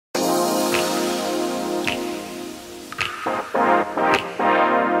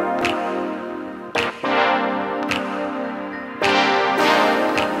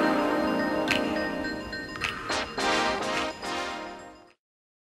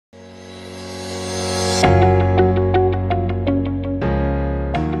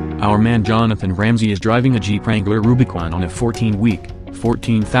man Jonathan Ramsey is driving a Jeep Wrangler Rubicon on a 14-week,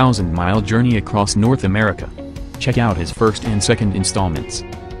 14,000-mile journey across North America. Check out his first and second installments.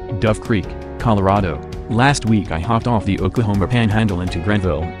 Dove Creek, Colorado. Last week I hopped off the Oklahoma Panhandle into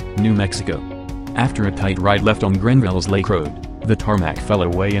Grenville, New Mexico. After a tight right left on Grenville's Lake Road, the tarmac fell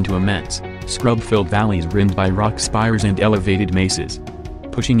away into immense, scrub-filled valleys rimmed by rock spires and elevated mesas.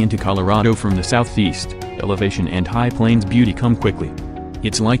 Pushing into Colorado from the southeast, elevation and high plains beauty come quickly.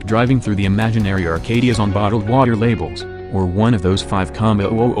 It's like driving through the imaginary Arcadias on bottled water labels, or one of those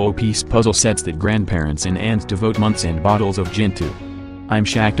 5,000-piece puzzle sets that grandparents and aunts devote months and bottles of gin to. I'm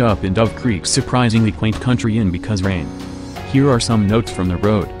shacked up in Dove Creek's surprisingly quaint country inn because rain. Here are some notes from the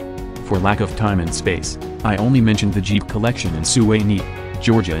road. For lack of time and space, I only mentioned the Jeep collection in Suwanee,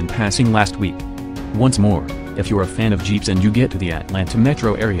 Georgia in passing last week. Once more, if you're a fan of Jeeps and you get to the Atlanta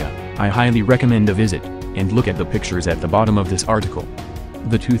metro area, I highly recommend a visit, and look at the pictures at the bottom of this article.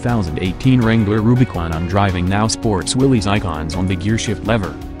 The 2018 Wrangler Rubicon I'm driving now sports Willys icons on the gearshift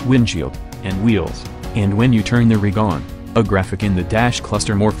lever, windshield, and wheels, and when you turn the rig on, a graphic in the dash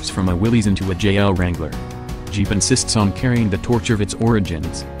cluster morphs from a Willys into a JL Wrangler. Jeep insists on carrying the torch of its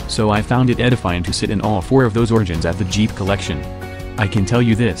origins, so I found it edifying to sit in all four of those origins at the Jeep collection. I can tell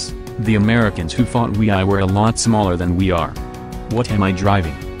you this, the Americans who fought WI were a lot smaller than we are. What am I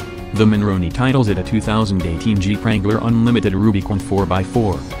driving? The Monroney titles it a 2018 Jeep Wrangler Unlimited Rubicon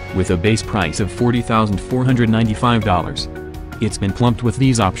 4x4, with a base price of $40,495. It's been plumped with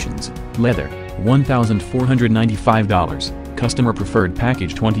these options: leather, $1,495, customer preferred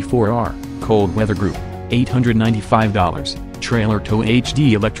package 24R, cold weather group, $895, trailer tow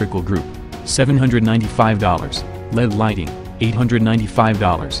HD electrical group, $795, LED lighting,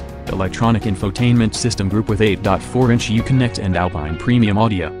 $895, electronic infotainment system group with 8.4-inch Uconnect and Alpine premium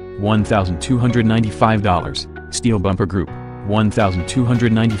audio, $1,295, steel bumper group,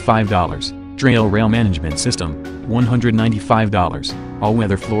 $1,295, trail rail management system, $195,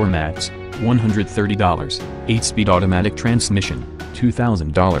 all-weather floor mats, $130, 8-speed automatic transmission,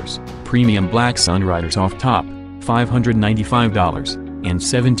 $2,000, premium black Sunrider soft top, $595, and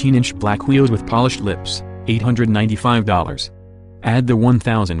 17-inch black wheels with polished lips, $895. Add the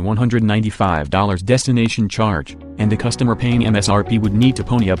 $1,195 destination charge, and the customer paying MSRP would need to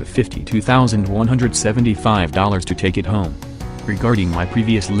pony up $52,175 to take it home. Regarding my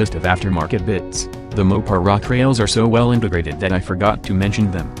previous list of aftermarket bits, the Mopar rock rails are so well integrated that I forgot to mention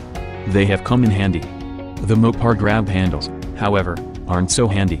them. They have come in handy. The Mopar grab handles, however, aren't so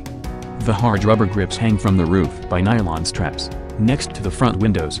handy. The hard rubber grips hang from the roof by nylon straps, next to the front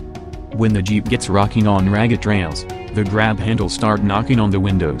windows. When the Jeep gets rocking on ragged trails, the grab handles start knocking on the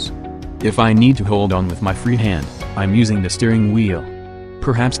windows. If I need to hold on with my free hand, I'm using the steering wheel.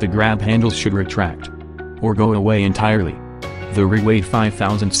 Perhaps the grab handles should retract, or go away entirely. The rig weighed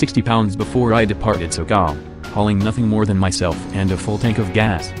 5,060 pounds before I departed SoCal, hauling nothing more than myself and a full tank of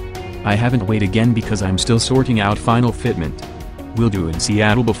gas. I haven't weighed again because I'm still sorting out final fitment. We'll do in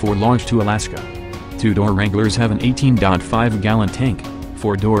Seattle before launch to Alaska. Two-door Wranglers have an 18.5-gallon tank.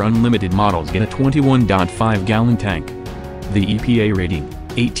 Four-door unlimited models get a 21.5-gallon tank. The EPA rating,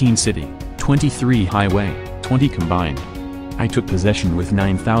 18 city, 23 highway, 20 combined. I took possession with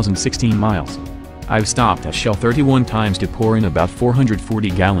 9,016 miles. I've stopped at Shell 31 times to pour in about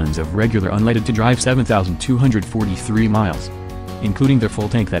 440 gallons of regular unleaded to drive 7,243 miles. Including the full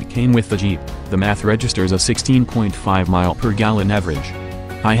tank that came with the Jeep, the math registers a 16.5 mile per gallon average.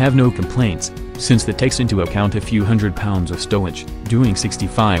 I have no complaints, since that takes into account a few hundred pounds of stowage, doing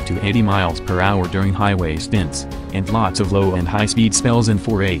 65 to 80 miles per hour during highway stints, and lots of low and high speed spells in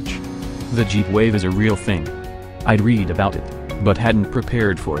 4H. The Jeep Wave is a real thing. I'd read about it, but hadn't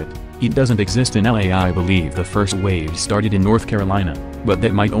prepared for it. It doesn't exist in LA. I believe the first wave started in North Carolina, but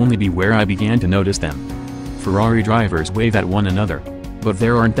that might only be where I began to notice them. Ferrari drivers wave at one another, but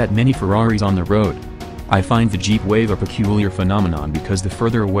there aren't that many Ferraris on the road. I find the Jeep Wave a peculiar phenomenon because the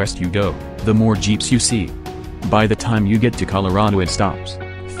further west you go, the more Jeeps you see. By the time you get to Colorado it stops.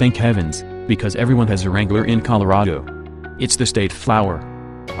 Thank heavens, because everyone has a Wrangler in Colorado. It's the state flower.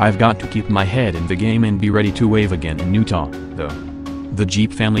 I've got to keep my head in the game and be ready to wave again in Utah, though. The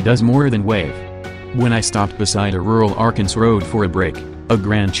Jeep family does more than wave. When I stopped beside a rural Arkansas road for a break, a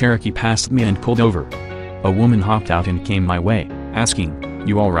Grand Cherokee passed me and pulled over. A woman hopped out and came my way, asking,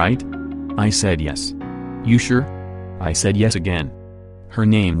 "You alright?" I said yes. "You sure?" I said yes again. Her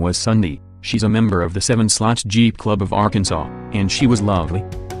name was Sunday. She's a member of the 7 Slots Jeep Club of Arkansas, and she was lovely.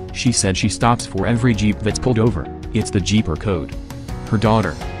 She said she stops for every Jeep that's pulled over. It's the Jeeper code. Her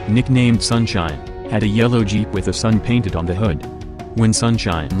daughter, nicknamed Sunshine, had a yellow Jeep with the sun painted on the hood. When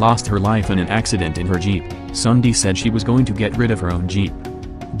Sunshine lost her life in an accident in her Jeep, Sunday said she was going to get rid of her own Jeep.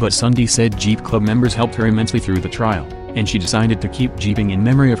 But Sunday said Jeep Club members helped her immensely through the trial, and she decided to keep jeeping in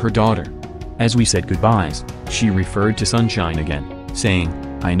memory of her daughter. As we said goodbyes, she referred to Sunshine again, saying,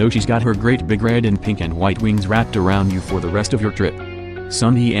 "I know she's got her great big red and pink and white wings wrapped around you for the rest of your trip."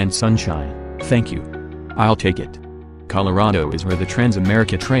 Sunday and Sunshine, thank you. I'll take it. Colorado is where the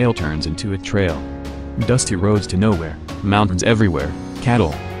Trans-America Trail turns into a trail. Dusty roads to nowhere, mountains everywhere,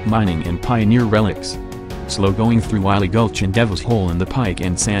 cattle, mining and pioneer relics. Slow going through Wiley Gulch and Devil's Hole in the Pike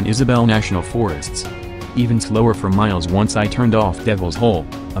and San Isabel National Forests. Even slower for miles once I turned off Devil's Hole,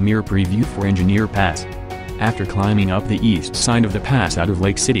 a mere preview for Engineer Pass. After climbing up the east side of the pass out of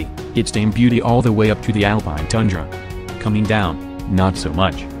Lake City, it's dame beauty all the way up to the alpine tundra. Coming down, not so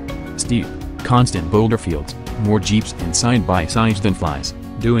much. Steep, constant boulder fields, more jeeps and side-by-sides than flies,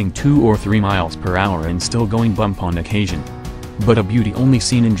 doing 2 or 3 miles per hour and still going bump on occasion. But a beauty only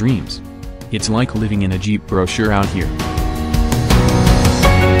seen in dreams. It's like living in a Jeep brochure out here.